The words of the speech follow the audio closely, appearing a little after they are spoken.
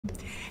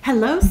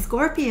Hello,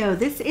 Scorpio.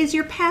 This is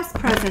your past,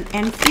 present,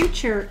 and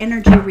future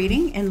energy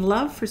reading and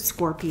love for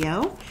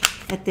Scorpio.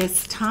 At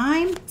this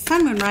time,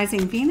 Sun, Moon,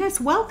 Rising,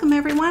 Venus. Welcome,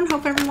 everyone.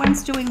 Hope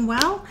everyone's doing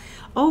well.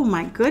 Oh,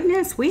 my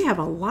goodness. We have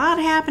a lot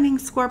happening,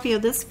 Scorpio.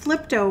 This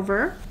flipped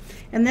over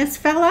and this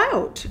fell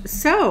out.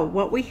 So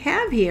what we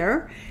have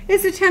here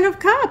is the Ten of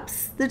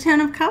Cups. The Ten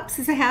of Cups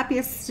is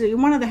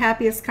one of the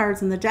happiest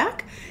cards in the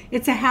deck.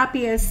 It's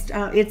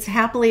it's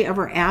happily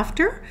ever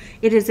after.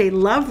 It is a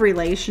love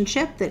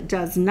relationship that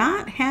does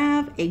not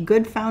have a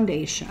good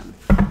foundation.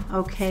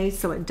 Okay,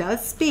 so it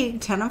does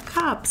speak. Ten of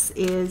Cups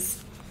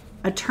is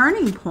a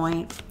turning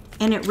point,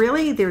 and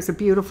there's a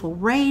beautiful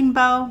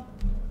rainbow.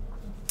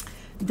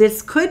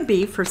 This could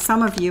be, for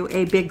some of you,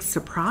 a big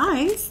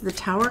surprise. The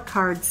Tower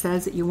card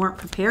says that you weren't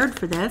prepared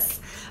for this,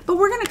 but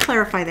we're going to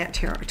clarify that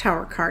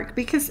Tower card,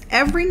 because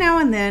every now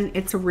and then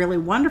it's a really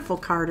wonderful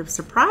card of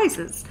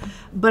surprises,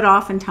 but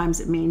oftentimes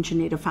it means you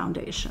need a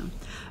foundation.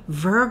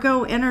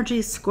 Virgo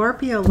energy,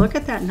 Scorpio, look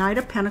at that Knight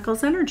of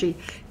Pentacles energy.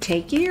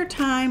 Taking your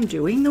time,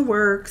 doing the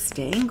work,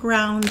 staying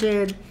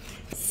grounded,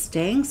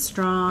 staying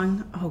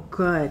strong. Oh,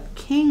 good.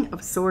 King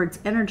of Swords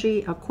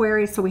energy,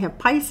 Aquarius. So we have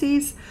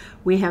Pisces,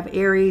 we have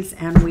Aries,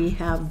 and we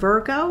have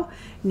Virgo.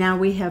 Now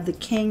we have the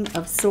King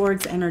of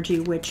Swords energy,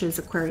 which is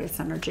Aquarius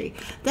energy.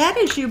 That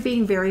is you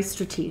being very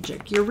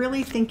strategic. You're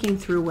really thinking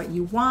through what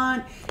you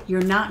want.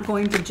 You're not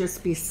going to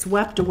just be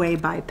swept away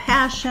by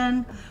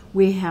passion.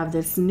 We have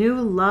this new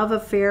love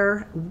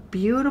affair,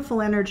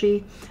 beautiful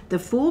energy. The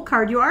Fool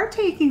card, you are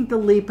taking the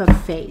leap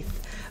of faith,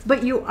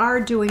 but you are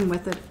doing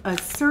with it a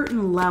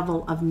certain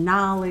level of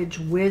knowledge,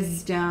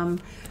 wisdom,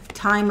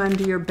 time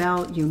under your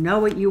belt. You know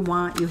what you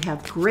want. You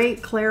have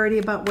great clarity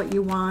about what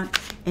you want,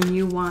 and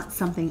you want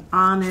something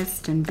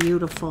honest and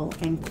beautiful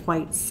and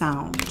quite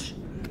sound.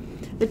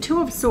 The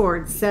Two of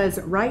Swords says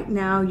right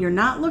now you're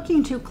not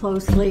looking too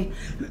closely.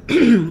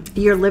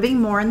 You're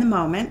living more in the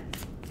moment.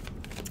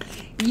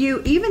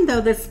 Even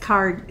though this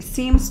card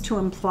seems to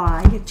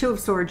imply, Two of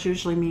Swords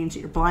usually means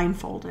that you're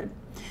blindfolded.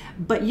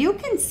 But you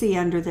can see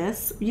under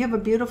this, you have a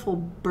beautiful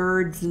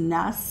bird's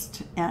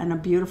nest and a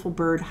beautiful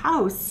bird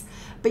house,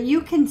 but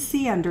you can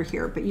see under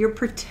here, but you're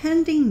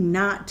pretending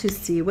not to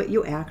see what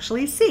you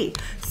actually see.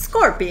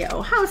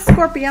 Scorpio, how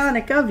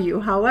scorpionic of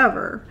you.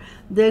 However,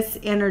 this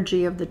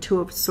energy of the Two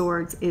of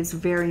Swords is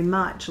very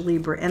much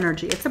Libra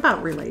energy. It's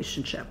about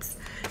relationships.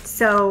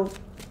 So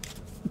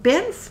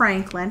Ben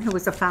Franklin, who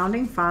was a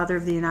founding father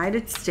of the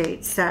United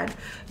States, said,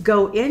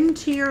 go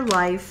into your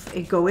life,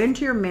 go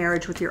into your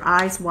marriage with your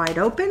eyes wide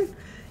open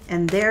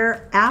and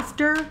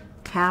thereafter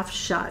half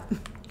shut.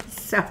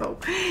 So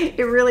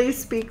it really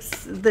speaks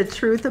the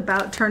truth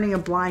about turning a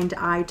blind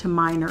eye to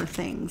minor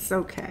things.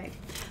 Okay.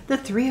 The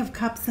Three of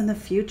Cups in the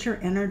future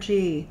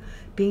energy,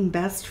 being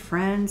best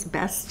friends,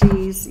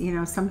 besties. You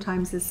know,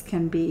 sometimes this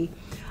can be,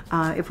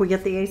 if we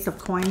get the Ace of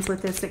Coins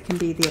with this, it can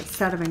be the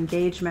set of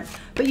engagement.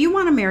 But you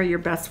want to marry your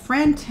best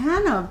friend.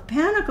 Ten of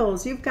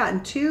Pentacles. You've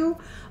gotten two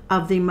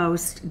of the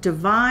most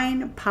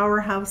divine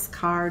powerhouse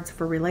cards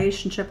for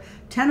relationship.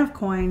 Ten of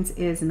Coins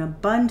is an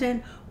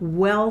abundant,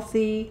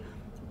 wealthy,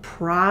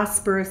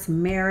 prosperous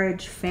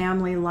marriage,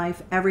 family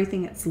life,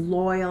 everything. It's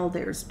loyal.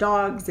 There's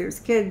dogs, there's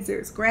kids,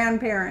 there's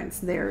grandparents,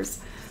 there's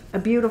a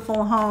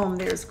beautiful home,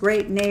 there's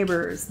great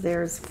neighbors,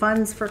 there's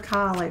funds for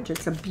college.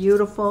 It's a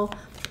beautiful,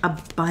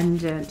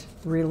 abundant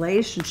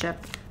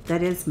relationship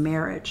that is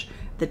marriage.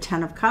 The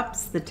Ten of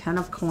Cups, the Ten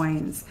of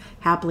Coins,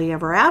 happily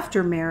ever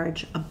after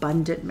marriage,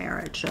 abundant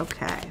marriage.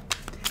 Okay.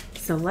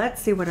 So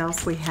let's see what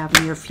else we have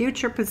in your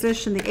future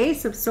position. The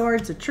Ace of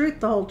Swords, the truth,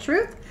 the whole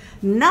truth,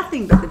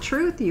 nothing but the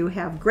truth. You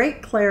have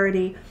great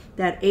clarity.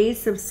 That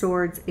Ace of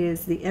Swords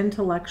is the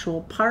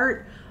intellectual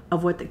part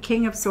of what the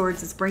King of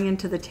Swords is bringing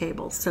to the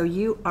table. So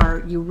you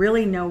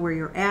really know where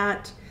you're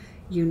at.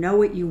 You know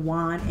what you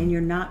want, and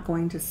you're not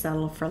going to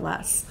settle for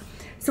less.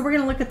 So we're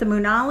going to look at the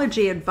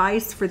Moonology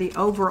advice for the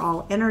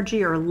overall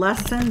energy or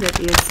lesson that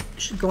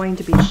is going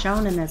to be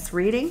shown in this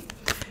reading.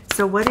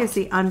 So what is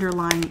the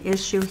underlying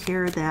issue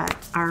here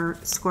that our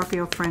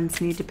Scorpio friends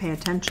need to pay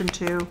attention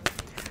to?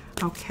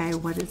 Okay,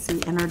 what is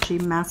the energy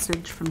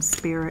message from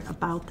Spirit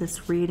about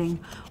this reading?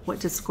 What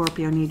does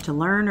Scorpio need to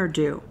learn or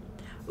do?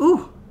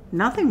 Ooh,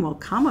 nothing will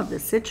come of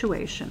this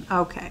situation.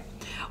 Okay,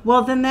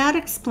 well then that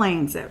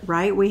explains it,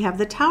 right? We have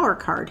the Tower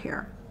card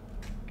here.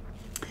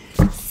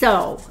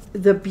 So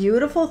the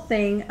beautiful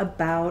thing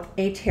about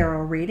a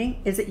tarot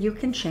reading is that you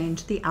can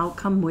change the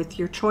outcome with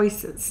your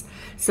choices.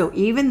 So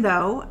even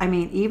though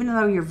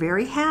you're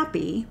very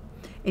happy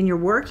and you're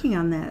working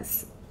on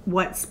this,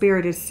 what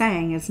Spirit is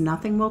saying is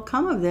nothing will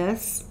come of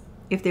this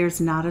if there's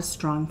not a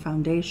strong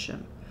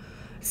foundation.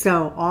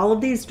 So all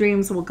of these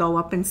dreams will go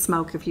up in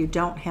smoke if you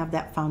don't have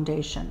that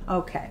foundation.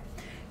 Okay,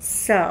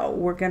 so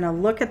we're going to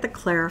look at the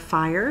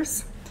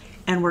clarifiers.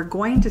 And we're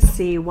going to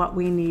see what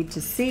we need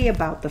to see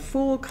about the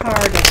Fool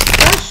card,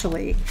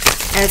 especially,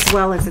 as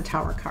well as the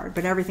Tower card.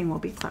 But everything will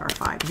be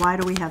clarified. Why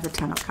do we have the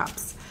Ten of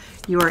Cups?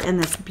 You are in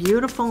this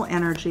beautiful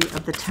energy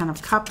of the Ten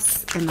of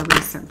Cups in the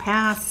recent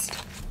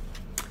past.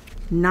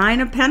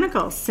 Nine of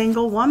Pentacles,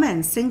 single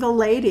woman, single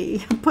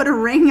lady. Put a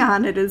ring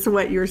on it is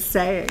what you're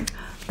saying.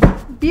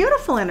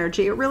 Beautiful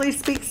energy. It really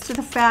speaks to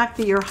the fact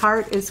that your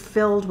heart is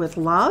filled with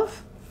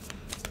love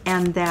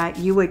and that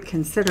you would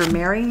consider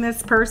marrying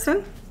this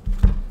person.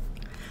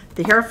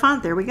 The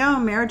Hierophant, there we go,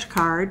 marriage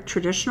card,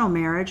 traditional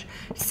marriage.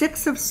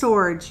 Six of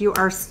Swords, you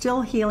are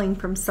still healing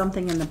from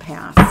something in the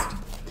past.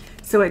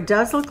 So it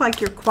does look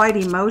like you're quite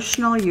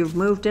emotional. You've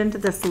moved into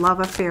this love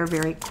affair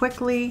very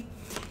quickly,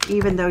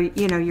 even though,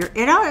 you know,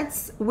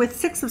 it's with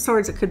Six of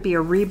Swords, it could be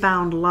a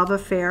rebound love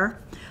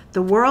affair.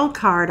 The World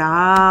card,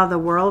 the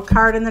World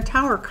card and the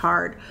Tower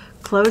card,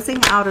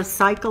 closing out a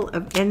cycle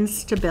of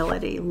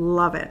instability.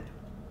 Love it.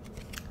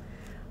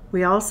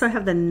 We also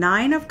have the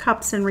Nine of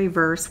Cups in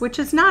reverse, which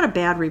is not a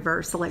bad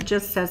reversal. It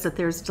just says that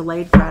there's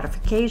delayed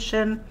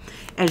gratification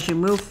as you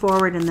move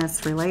forward in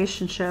this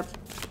relationship.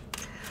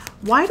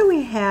 Why do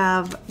we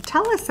have,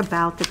 tell us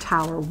about the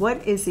Tower.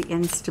 What is the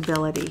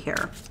instability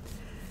here?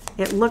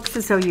 It looks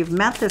as though you've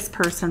met this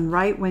person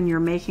right when you're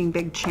making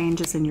big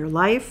changes in your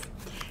life.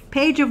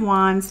 Page of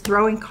Wands,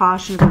 throwing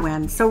caution to the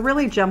wind. So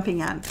really jumping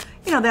in.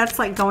 You know, that's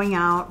like going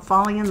out,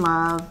 falling in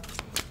love,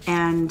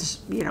 and,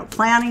 you know,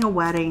 planning a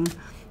wedding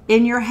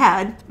in your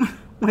head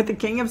with the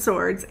King of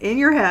Swords in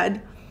your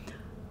head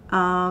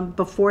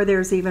before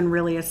there's even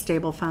really a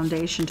stable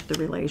foundation to the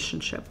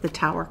relationship. The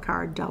Tower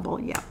card, double.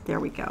 Yep, there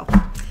we go.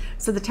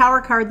 So the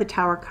Tower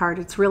card,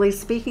 it's really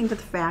speaking to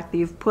the fact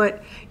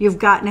that you've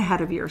gotten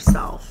ahead of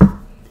yourself.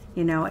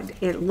 You know,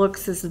 it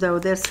looks as though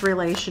this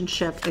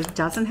relationship, it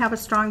doesn't have a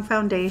strong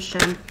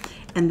foundation,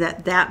 and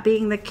that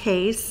being the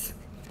case,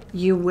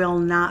 you will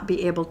not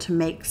be able to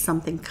make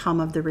something come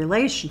of the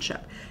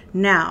relationship.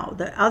 Now,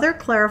 the other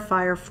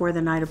clarifier for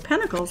the Knight of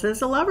Pentacles is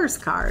the Lover's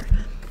card.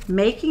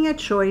 Making a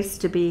choice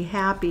to be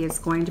happy is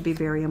going to be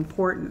very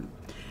important.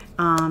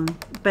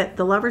 But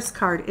the Lover's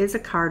card is a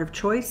card of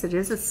choice. It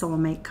is a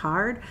soulmate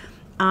card.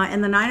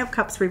 And the Nine of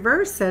Cups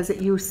reverse says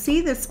that you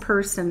see this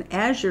person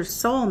as your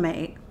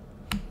soulmate.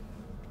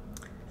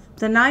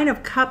 The Nine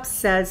of Cups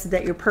says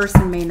that your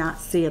person may not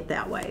see it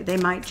that way. They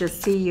might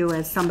just see you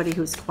as somebody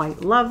who's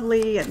quite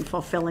lovely and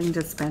fulfilling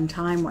to spend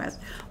time with.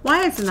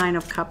 Why is the Nine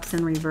of Cups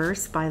in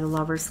reverse by the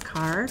Lover's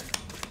card?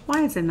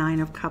 Why is the Nine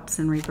of Cups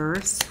in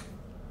reverse?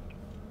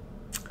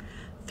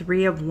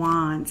 Three of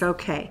Wands.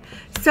 Okay.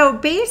 So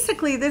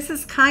basically this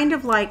is kind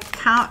of like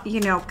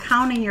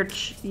counting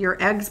your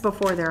eggs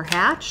before they're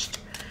hatched.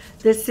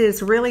 This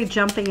is really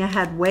jumping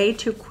ahead way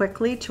too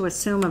quickly to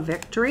assume a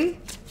victory.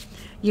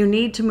 You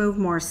need to move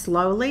more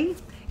slowly.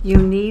 You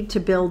need to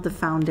build the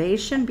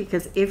foundation,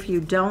 because if you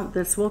don't,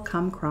 this will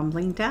come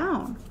crumbling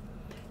down.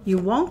 You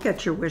won't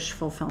get your wish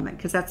fulfillment,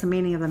 because that's the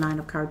meaning of the Nine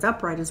of Cards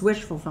upright, is wish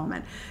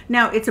fulfillment.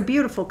 Now, it's a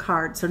beautiful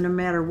card, so no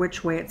matter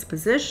which way it's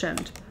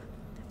positioned.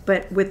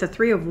 But with the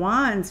Three of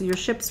Wands, your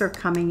ships are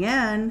coming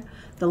in.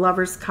 The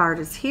Lover's card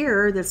is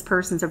here. This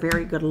person's a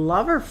very good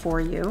lover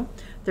for you.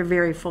 They're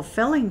very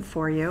fulfilling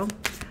for you.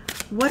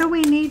 What do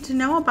we need to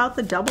know about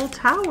the Double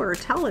Tower?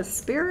 Tell us,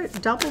 Spirit.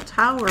 Double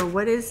Tower,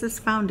 what is this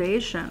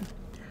foundation?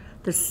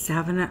 The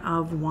Seven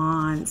of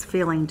Wands,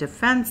 feeling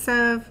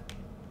defensive.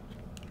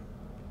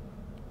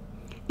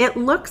 It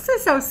looks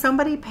as though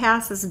somebody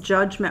passes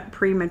judgment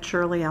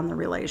prematurely on the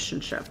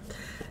relationship.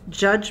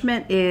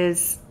 Judgment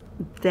is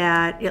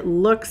that it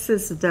looks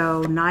as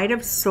though Knight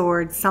of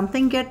Swords,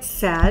 something gets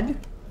said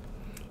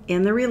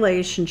in the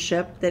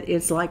relationship that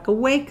is like a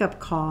wake-up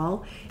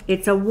call.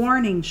 It's a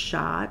warning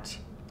shot.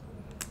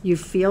 You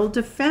feel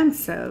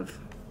defensive,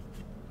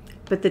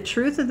 but the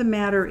truth of the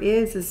matter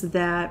is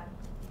that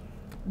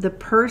the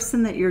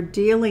person that you're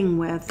dealing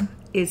with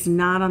is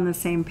not on the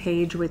same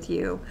page with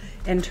you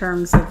in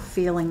terms of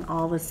feeling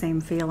all the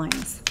same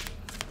feelings.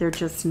 They're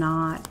just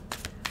not.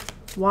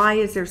 Why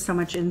is there so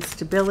much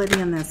instability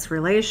in this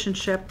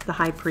relationship? The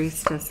High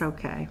Priestess,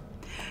 okay.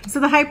 So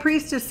the High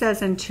Priestess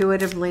says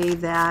intuitively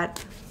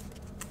that,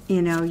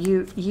 you know,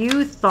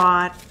 you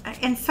thought,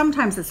 and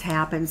sometimes this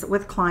happens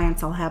with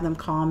clients, I'll have them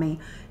call me.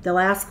 They'll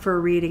ask for a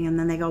reading and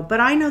then they go, but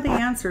I know the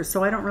answer,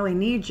 so I don't really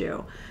need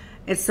you.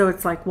 And so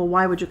it's like, well,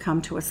 why would you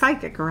come to a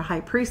psychic or a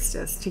High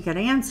Priestess to get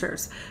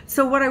answers?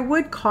 So what I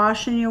would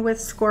caution you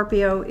with,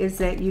 Scorpio, is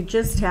that you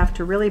just have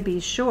to really be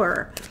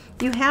sure.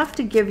 You have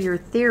to give your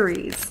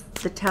theories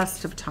the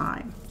test of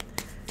time.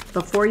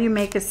 Before you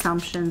make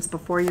assumptions,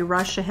 before you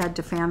rush ahead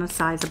to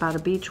fantasize about a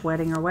beach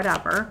wedding or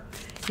whatever,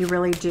 you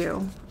really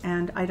do.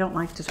 And I don't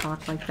like to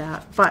talk like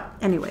that. But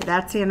anyway,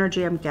 that's the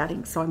energy I'm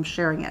getting, so I'm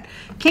sharing it.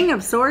 King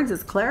of Swords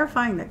is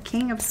clarifying the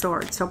King of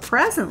Swords. So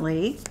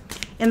presently,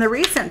 in the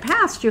recent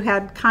past, you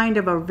had kind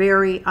of a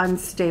very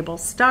unstable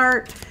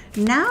start.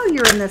 Now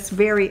you're in this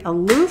very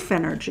aloof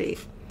energy.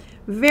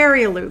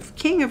 Very aloof.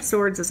 King of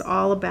Swords is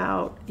all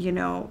about, you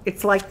know,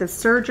 it's like the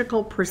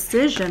surgical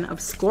precision of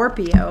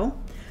Scorpio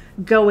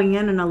going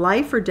in a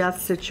life or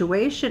death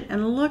situation.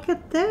 And look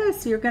at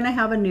this, you're going to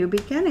have a new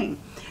beginning.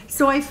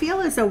 So I feel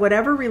as though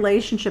whatever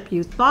relationship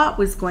you thought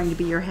was going to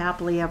be your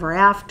happily ever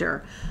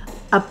after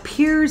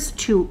appears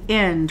to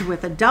end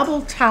with a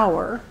Double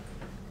Tower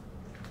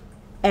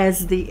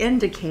as the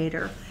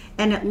indicator.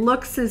 And it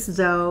looks as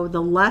though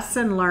the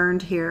lesson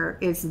learned here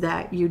is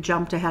that you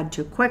jumped ahead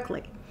too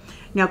quickly.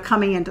 Now,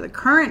 coming into the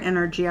current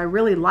energy, I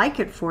really like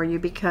it for you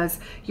because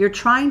you're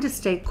trying to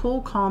stay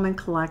cool, calm, and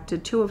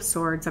collected. Two of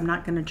Swords. I'm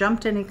not going to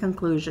jump to any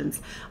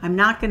conclusions. I'm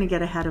not going to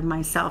get ahead of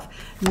myself.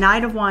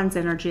 Knight of Wands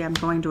energy. I'm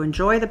going to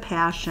enjoy the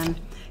passion.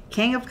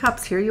 King of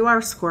Cups. Here you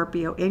are,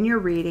 Scorpio, in your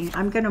reading.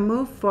 I'm going to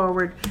move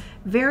forward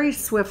very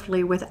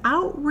swiftly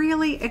without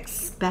really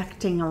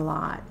expecting a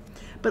lot.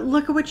 But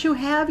look at what you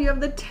have. You have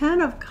the Ten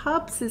of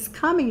Cups is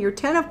coming. Your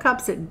Ten of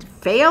Cups that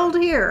failed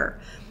here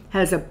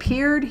has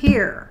appeared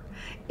here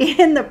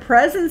in the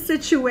present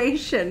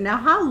situation. Now,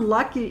 how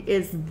lucky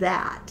is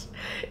that?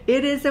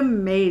 It is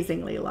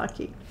amazingly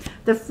lucky.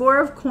 The Four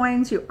of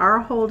Coins, you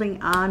are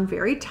holding on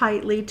very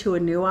tightly to a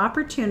new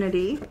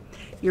opportunity.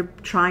 You're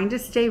trying to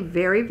stay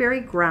very, very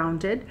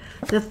grounded.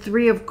 The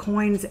Three of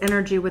Coins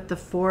energy with the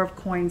Four of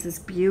Coins is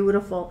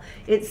beautiful.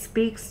 It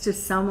speaks to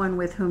someone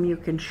with whom you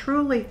can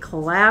truly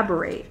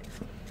collaborate.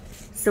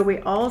 So we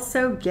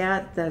also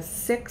get the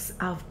Six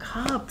of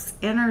Cups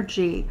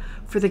energy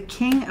for the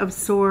King of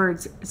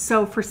Swords.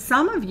 So for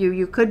some of you,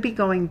 you could be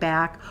going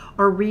back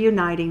or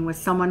reuniting with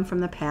someone from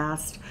the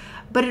past,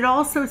 but it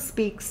also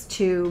speaks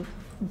to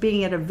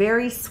being at a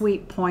very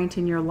sweet point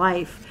in your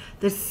life.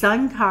 The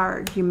Sun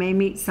card, you may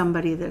meet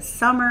somebody this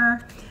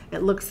summer.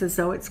 It looks as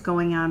though it's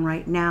going on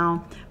right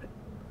now.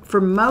 For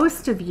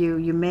most of you,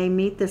 you may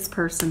meet this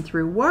person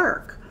through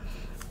work.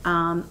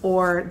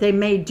 Or they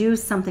may do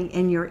something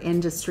in your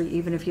industry,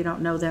 even if you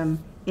don't know them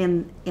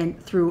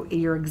through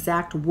your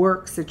exact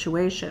work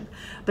situation.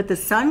 But the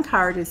Sun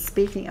card is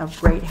speaking of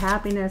great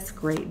happiness,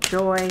 great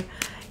joy,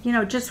 you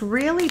know, just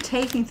really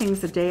taking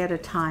things a day at a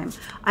time.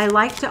 I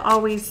like to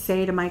always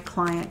say to my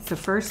clients, the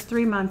first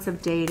 3 months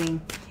of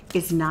dating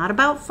is not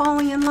about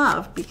falling in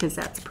love, because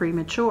that's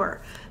premature.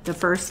 The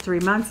first 3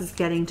 months is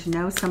getting to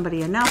know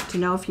somebody enough to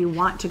know if you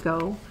want to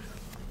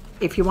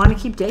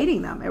keep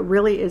dating them. It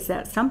really is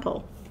that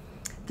simple.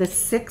 The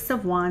Six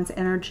of Wands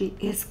energy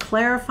is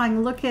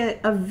clarifying. Look at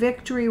a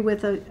victory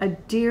with a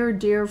dear,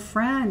 dear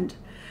friend.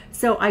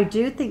 So I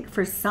do think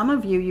for some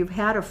of you, you've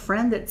had a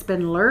friend that's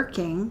been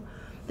lurking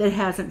that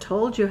hasn't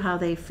told you how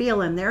they feel,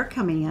 and they're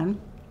coming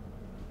in.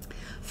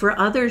 For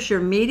others,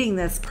 you're meeting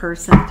this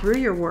person through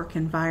your work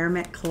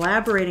environment,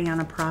 collaborating on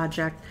a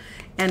project,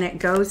 and it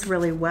goes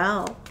really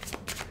well.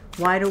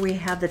 Why do we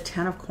have the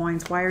Ten of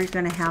Coins? Why are you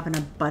going to have an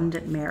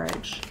abundant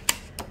marriage?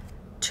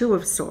 Two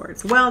of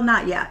Swords. Well,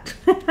 not yet.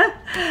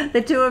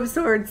 The Two of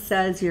Swords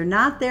says you're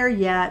not there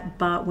yet,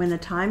 but when the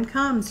time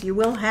comes, you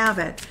will have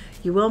it.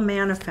 You will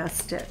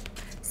manifest it.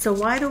 So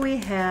why do we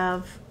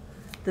have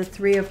the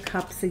Three of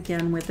Cups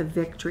again with a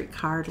victory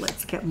card?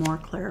 Let's get more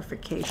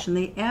clarification.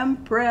 The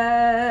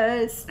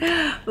Empress.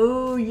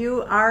 Ooh,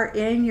 you are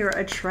in your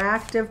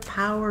attractive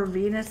power.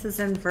 Venus is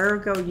in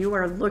Virgo. You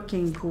are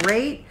looking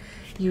great.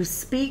 You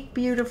speak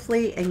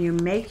beautifully and you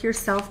make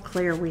yourself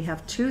clear. We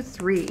have 2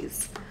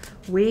 threes.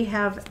 We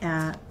have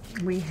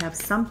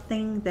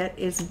something that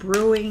is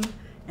brewing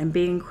and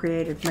being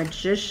created.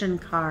 Magician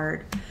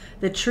card.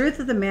 The truth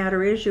of the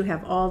matter is you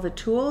have all the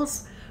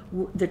tools.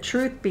 The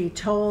truth be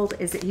told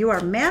is that you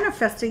are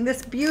manifesting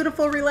this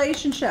beautiful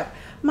relationship.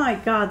 My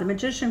God, the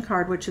Magician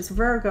card, which is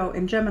Virgo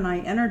and Gemini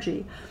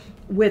energy,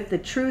 with the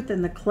truth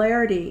and the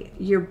clarity,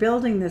 you're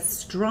building this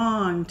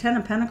strong. Ten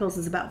of Pentacles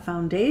is about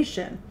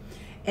foundation.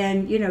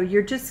 And, you know,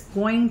 you're just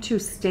going to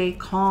stay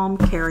calm,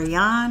 carry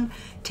on,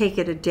 take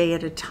it a day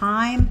at a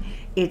time.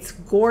 It's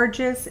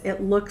gorgeous.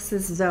 It looks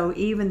as though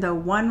even though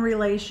one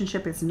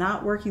relationship is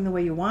not working the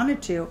way you want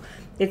it to,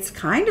 it's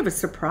kind of a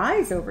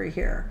surprise over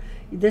here.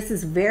 This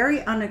is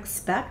very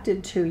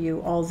unexpected to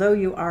you, although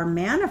you are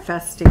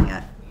manifesting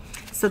it.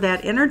 So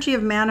that energy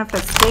of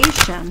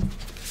manifestation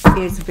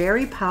is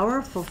very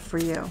powerful for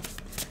you.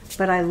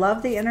 But I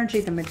love the energy,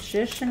 the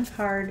Magician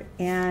card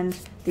and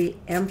the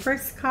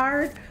Empress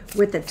card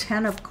with the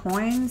Ten of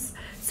Coins.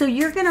 So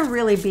you're going to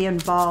really be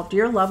involved.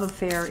 Your love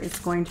affair is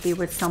going to be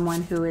with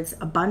someone who is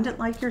abundant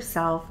like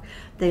yourself.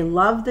 They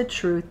love the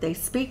truth. They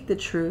speak the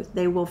truth.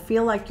 They will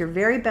feel like your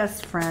very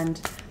best friend.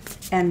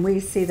 And we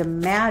see the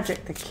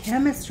magic, the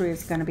chemistry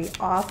is going to be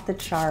off the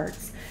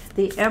charts.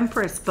 The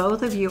Empress,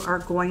 both of you are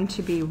going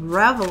to be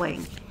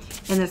reveling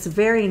in this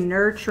very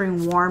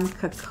nurturing, warm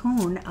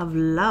cocoon of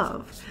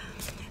love.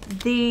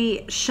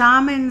 The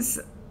Shaman's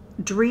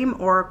Dream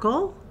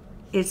Oracle,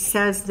 it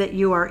says that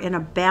you are in a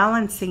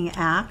balancing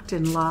act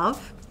in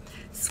love,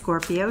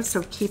 Scorpio,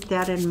 so keep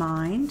that in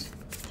mind.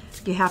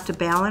 You have to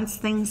balance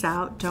things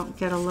out. Don't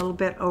get a little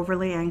bit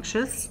overly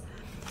anxious.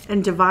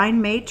 And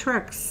Divine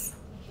Matrix.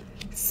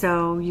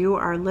 So you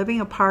are living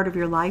a part of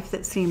your life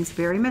that seems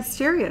very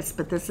mysterious,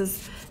 but this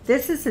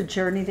is a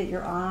journey that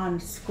you're on,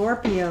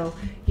 Scorpio.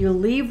 You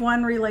leave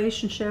one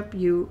relationship,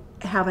 you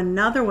have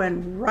another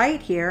one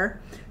right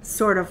here,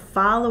 sort of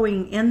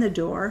following in the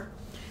door,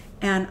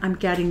 and I'm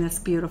getting this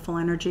beautiful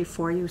energy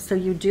for you. So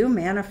you do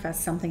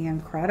manifest something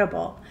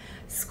incredible.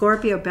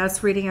 Scorpio,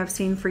 best reading I've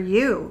seen for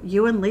you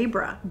and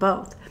Libra,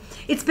 both.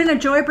 It's been a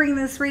joy bringing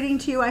this reading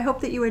to you. I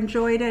hope that you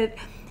enjoyed it.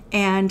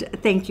 And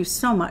thank you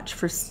so much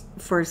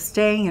for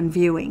staying and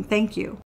viewing. Thank you.